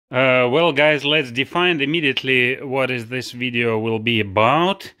Well guys, let's define immediately what is this video will be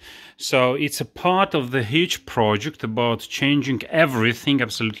about. So it's a part of the huge project about changing everything,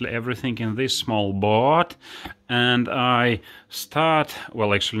 absolutely everything in this small board. And I start,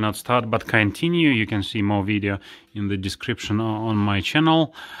 well actually not start, but continue. You can see more video in the description on my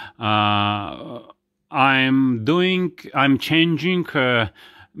channel. I'm changing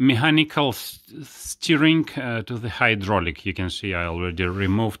mechanical steering to the hydraulic. You can see I already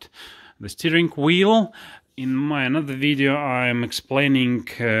removed the steering wheel. In my another video I'm explaining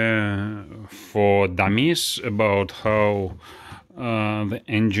for dummies about how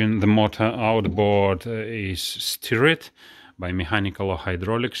the motor outboard is steered by mechanical or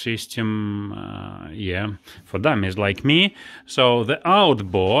hydraulic system, for dummies like me. So the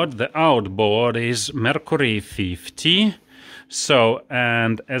outboard is Mercury 50. So,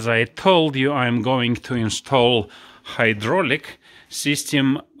 and as I told you, I'm going to install hydraulic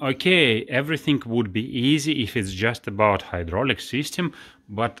system. Okay, everything would be easy if it's just about hydraulic system,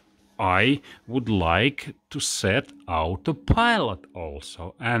 but I would like to set autopilot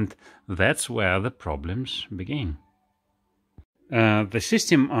also, and that's where the problems begin. The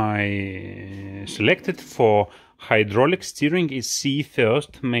system I selected for hydraulic steering is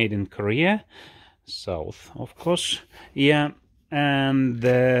SeaFirst, made in Korea, South, of course. And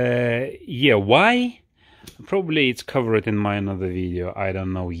why? Probably it's covered in my another video. I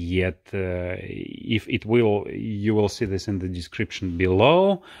don't know yet. If it will, you will see this in the description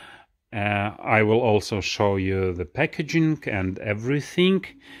below. I will also show you the packaging and everything.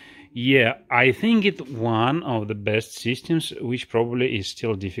 I think it's one of the best systems, which probably is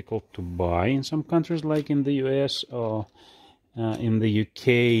still difficult to buy in some countries like in the US or in the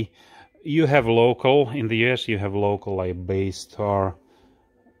UK. You have local, in the US you have local like base Star,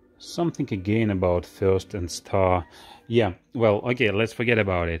 something again about First and Star. Well, okay, let's forget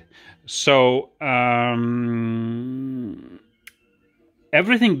about it. So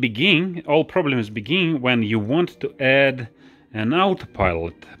all problems begin when you want to add an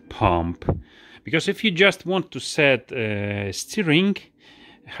autopilot pump. Because if you just want to set steering,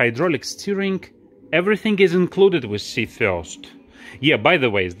 hydraulic steering, everything is included with SeaFirst. By the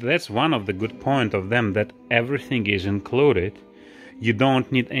way, that's one of the good points of them, that everything is included. You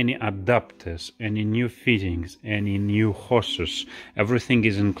don't need any adapters, any new fittings, any new hoses. Everything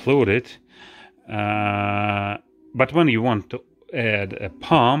is included. But when you want to add a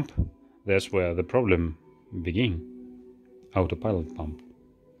pump, that's where the problem begins. Autopilot pump.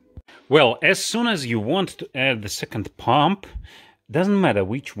 Well, as soon as you want to add the second pump, doesn't matter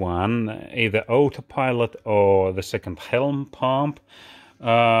which one, either autopilot or the second helm pump.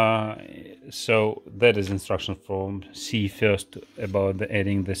 So that is instruction from SeaFirst about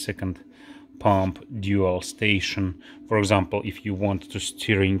adding the second pump dual station. For example, if you want to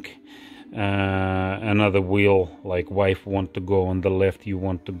steering another wheel, like wife want to go on the left, you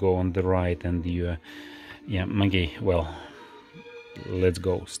want to go on the right, and you well, let's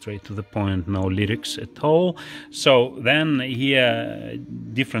go straight to the point, no lyrics at all. So then here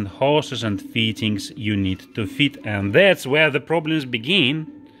different hoses and fittings you need to fit, and that's where the problems begin.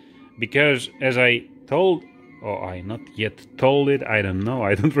 Because as I told, or I not yet told it, I don't know,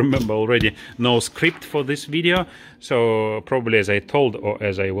 I don't remember already, no script for this video. So probably as I told, or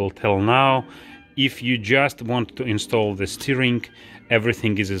as I will tell now, if you just want to install the steering,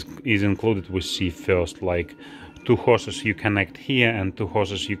 everything is included with SeaFirst, like 2 hoses you connect here and 2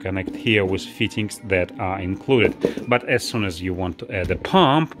 hoses you connect here with fittings that are included. But as soon as you want to add a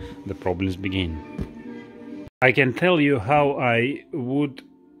pump, the problems begin. I can tell you how I would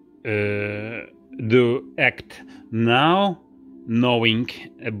act now, knowing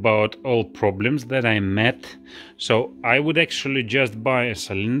about all problems that I met. So I would actually just buy a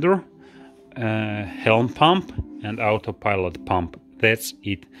cylinder, helm pump and autopilot pump. That's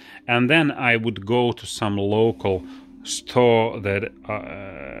it. And then I would go to some local store that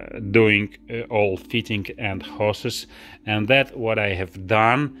doing all fitting and hoses, and that what I have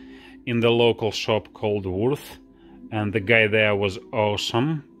done in the local shop called Wurth, and the guy there was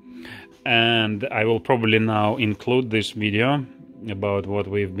awesome. And I will probably now include this video about what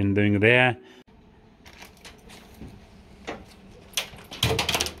we've been doing there.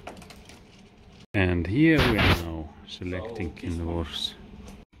 And here we are now selecting inverse.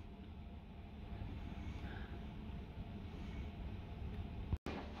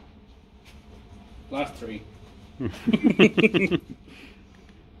 Last 3.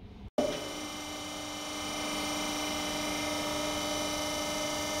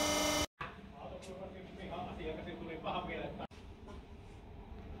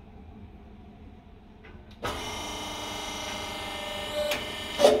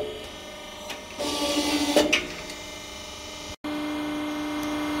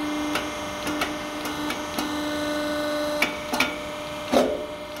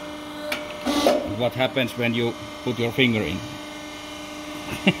 what happens when you put your finger in.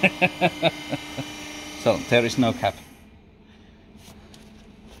 So there is no cap.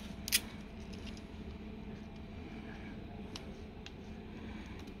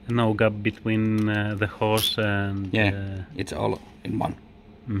 No gap between the hose and... Yeah, it's all in one.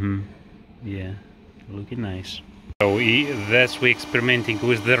 Yeah, looking nice. So that's we experimenting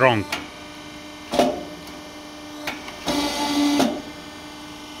with the wrong.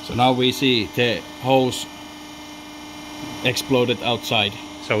 So now we see the hose exploded outside.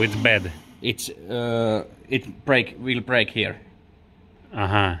 So it's bad. It will break here.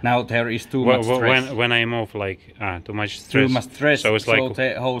 Uh-huh. Now there is too much stress. When I move, like too much stress. Too much stress. So it's like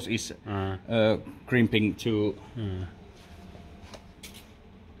the hose is crimping to.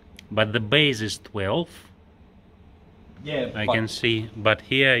 But the base is 12. Yeah, I can see. But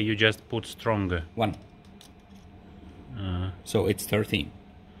here you just put stronger. 1. So it's 13.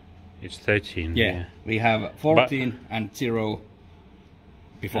 It's 13. Yeah. We have 14 and 0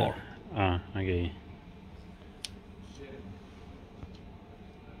 before. Okay.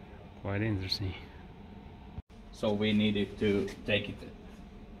 Quite interesting. So we needed to take it.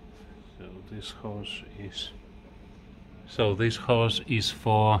 So this hose is. So this hose is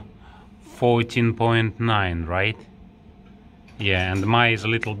for 14.9, right? Yeah, and mine is a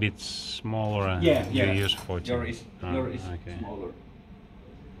little bit smaller. And yeah. You use 14. Yours is okay. smaller.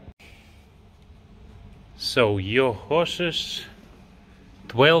 So your hoses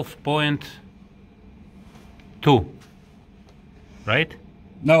 12.2, right?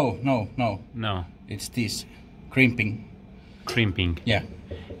 No. No. It's this crimping. Crimping. Yeah.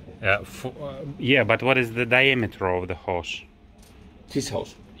 Yeah, but what is the diameter of the hose? This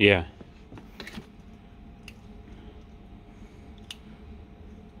hose. Yeah.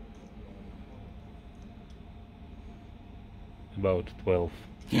 About 12.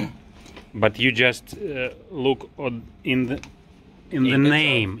 Yeah. But you just look in the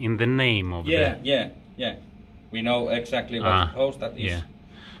name of the. Yeah. We know exactly what hose that is. Yeah.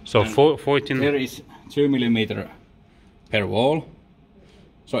 So 14. There is 2 millimeter per wall.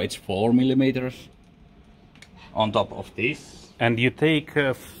 So it's 4 millimeters on top of this. And you take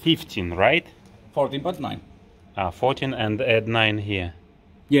 15, right? 14.9. 14 and add 9 here.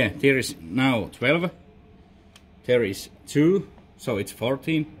 Yeah, there is now 12. There is 2, so it's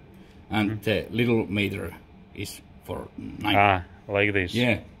 14. And the little meter is for 9. Like this.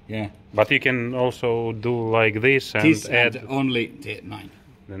 Yeah. But you can also do like this and add only the 9.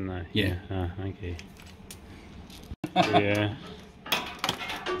 The 9. Yeah. Okay. Yeah.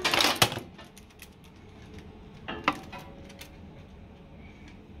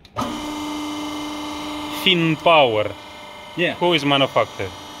 Finn Power. Yeah. Who is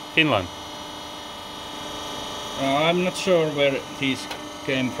manufactured? Finland. I'm not sure where these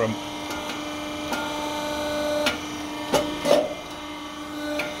came from.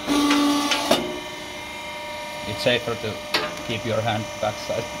 It's safer to keep your hand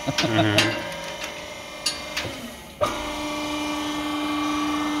backside.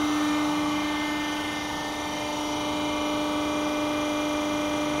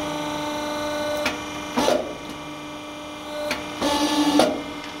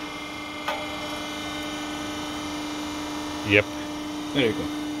 Yep. There you go.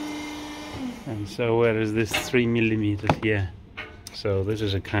 And so where is this 3 millimeters? Yeah. So this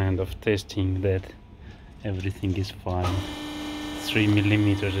is a kind of testing that everything is fine. 3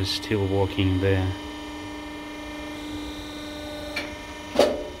 millimeters is still working there.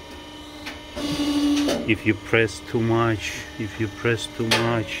 If you press too much,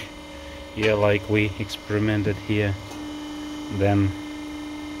 yeah, like we experimented here, then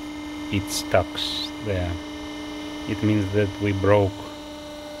it stucks there. It means that we broke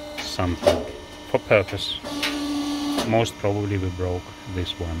something for purpose. Most probably we broke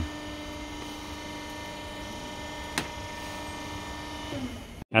this one.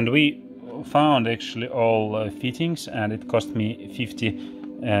 And we found actually all fittings, and it cost me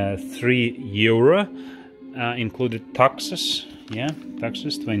 53 euro, included taxes. Yeah,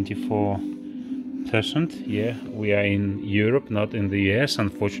 taxes 24%. Yeah, we are in Europe, not in the US.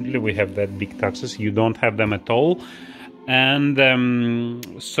 Unfortunately, we have that big taxes. You don't have them at all. And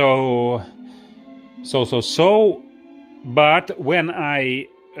but when I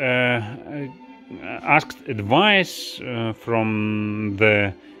asked advice from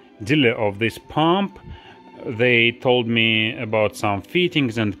the dealer of this pump, they told me about some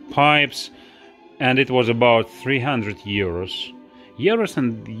fittings and pipes, and it was about 300 euros. Euros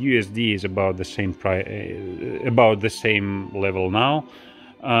and USD is about the same price, about the same level now.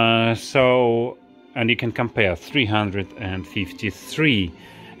 And you can compare 353,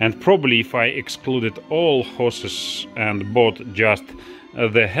 And probably if I excluded all hoses and bought just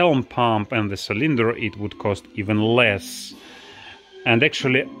the helm pump and the cylinder, it would cost even less. And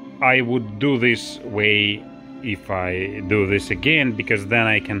actually I would do this way if I do this again, because then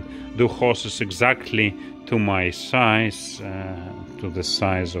I can do hoses exactly to my size, to the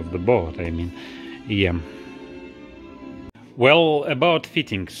size of the boat, I mean. Yeah. Well, about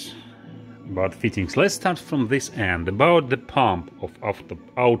fittings. Let's start from this end. About the pump of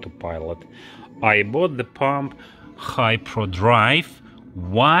Autopilot. I bought the pump Hy-ProDrive.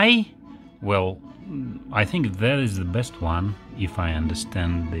 Why? Well, I think that is the best one, if I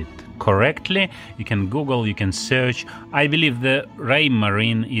understand it correctly. You can Google, you can search. I believe the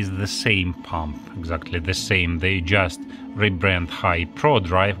Raymarine is the same pump, exactly the same. They just rebrand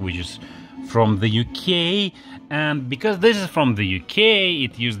Hy-ProDrive, which is from the UK. And because this is from the UK,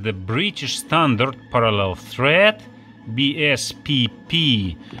 it used the British standard parallel thread,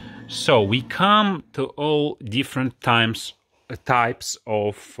 BSPP. So we come to all different types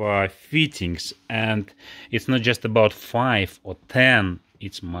of fittings, and it's not just about 5 or 10,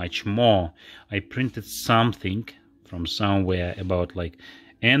 it's much more. I printed something from somewhere about like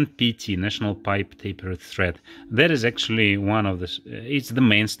NPT, National Pipe Tapered Thread. That is actually one of the, it's the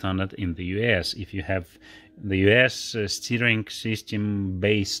main standard in the US. If you have the US steering system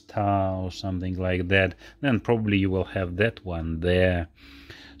base star or something like that, then probably you will have that one there.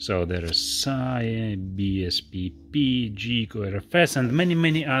 So there is SI, BSPP, GEEC, ORFS, and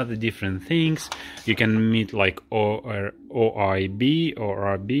many other different things. You can meet like OIB,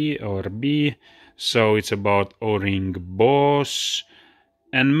 ORB, ORB. So it's about O-ring boss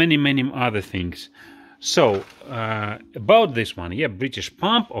and many other things. So about this one, yeah, British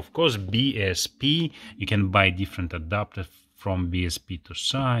pump, of course, BSP. You can buy different adapters from BSP to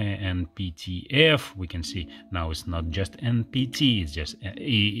SI and PTF. We can see now it's not just NPT, it's just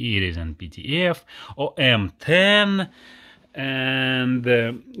it is NPTF or M10. And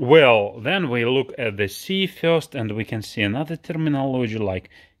well, then we look at the SeaFirst and we can see another terminology like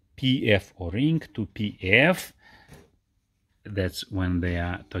PF or ring to PF. That's when they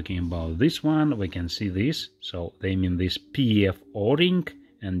are talking about this one. We can see this, so they mean this PF O-ring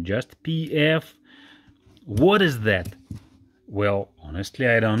and just PF. What is that? Well, honestly,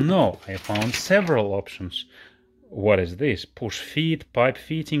 I don't know. I found several options. What is this? Push feed, pipe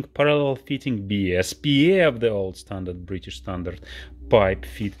fitting, parallel fitting, BSPF, the old standard, British standard, pipe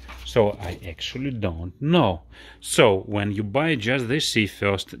fit. So I actually don't know. So when you buy just this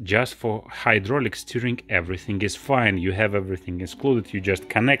SeaFirst, just for hydraulic steering, everything is fine. You have everything excluded. You just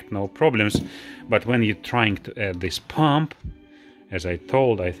connect, no problems. But when you're trying to add this pump, as I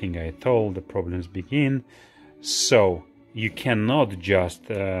think I told, the problems begin. So you cannot just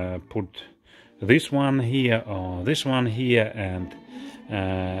put this one here or this one here and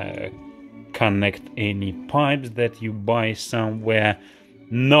connect any pipes that you buy somewhere.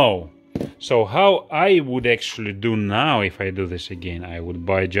 No. So how I would actually do now, if I do this again, I would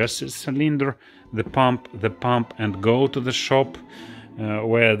buy just a cylinder, the pump, and go to the shop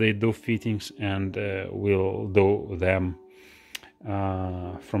where they do fittings, and we'll do them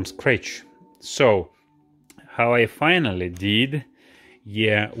from scratch. So how I finally did,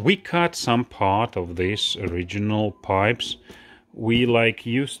 yeah, we cut some part of this original pipes. We like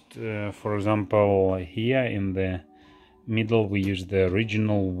used, for example, here in the middle we use the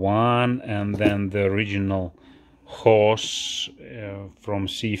original one, and then the original hose from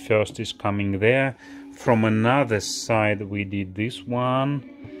SeaFirst is coming there. From another side we did this one,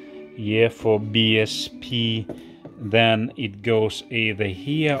 yeah, for BSP. Then it goes either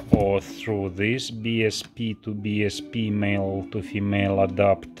here or through this BSP to BSP male to female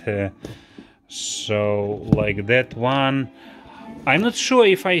adapter. So like that one. I'm not sure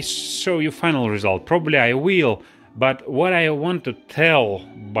if I show you final result. Probably I will. But what I want to tell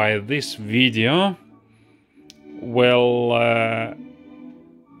by this video, well,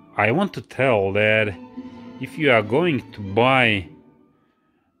 I want to tell that if you are going to buy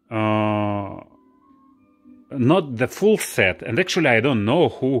not the full set, and actually I don't know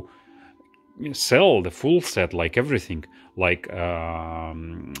who sell the full set, like everything, like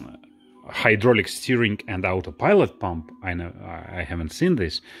hydraulic steering and autopilot pump. I know I haven't seen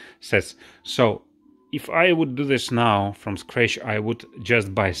this sets. So if I would do this now from scratch, I would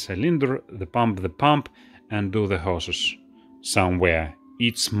just buy cylinder, the pump, and do the hoses somewhere.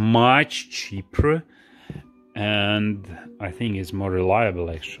 It's much cheaper, and I think it's more reliable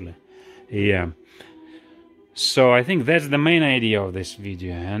actually. Yeah. So I think that's the main idea of this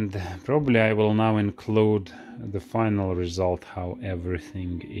video, and probably I will now include the final result, how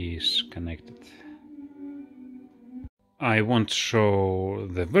everything is connected. I won't show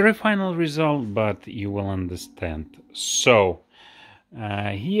the very final result, but you will understand. So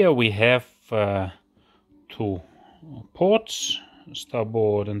here we have two ports,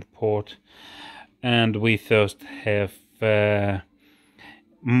 starboard and port, and we first have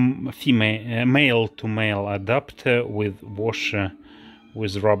male to male adapter with washer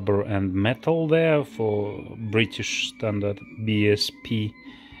with rubber and metal there for British standard BSP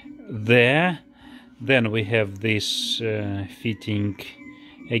there. Then we have this fitting,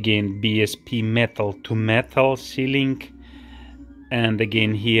 again BSP metal to metal sealing, and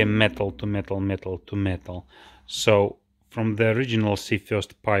again here metal to metal, metal to metal. So from the original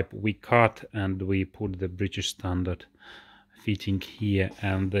SeaFirst pipe we cut and we put the British standard fitting here,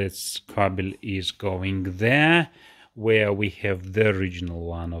 and this cable is going there where we have the original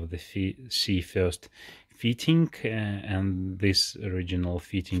one of the SeaFirst fitting, and this original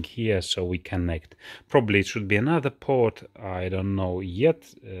fitting here, so we connect. Probably it should be another port, I don't know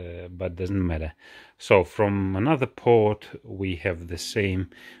yet, but doesn't matter. So from another port we have the same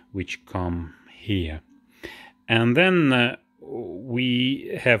which come here, and then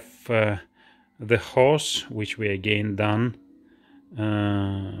we have the hose which we again done.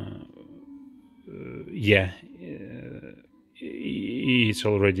 It's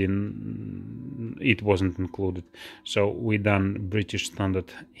already, it wasn't included, so we done British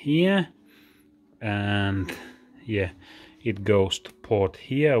standard here, and yeah, it goes to port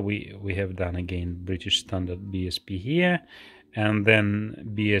here. We have done again British standard BSP here, and then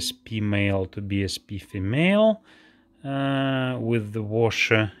BSP male to BSP female with the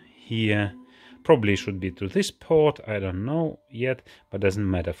washer here. Probably should be to this port, I don't know yet, but doesn't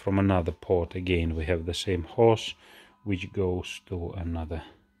matter. From another port again we have the same hose which goes to another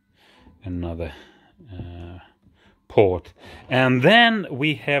port, and then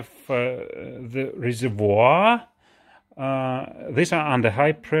we have the reservoir. These are under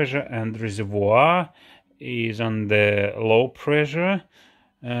high pressure and reservoir is under low pressure,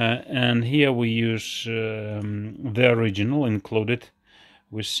 and here we use the original included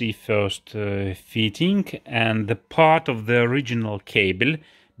with SeaFirst fitting, and the part of the original cable,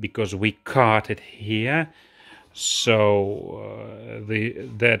 because we cut it here, so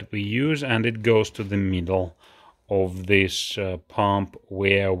that we use, and it goes to the middle of this pump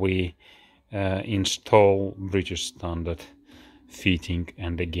where we install British standard fitting,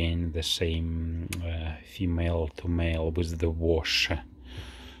 and again the same female to male with the washer.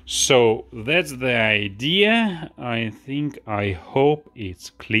 So that's the idea. I think, I hope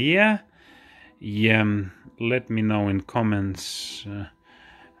it's clear. Yeah, let me know in comments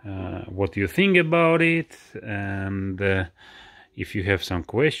what you think about it, and if you have some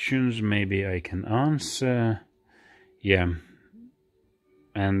questions maybe I can answer. Yeah,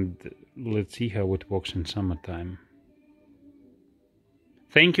 and let's see how it works in summertime.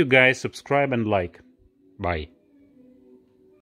 Thank you guys, subscribe and like. Bye.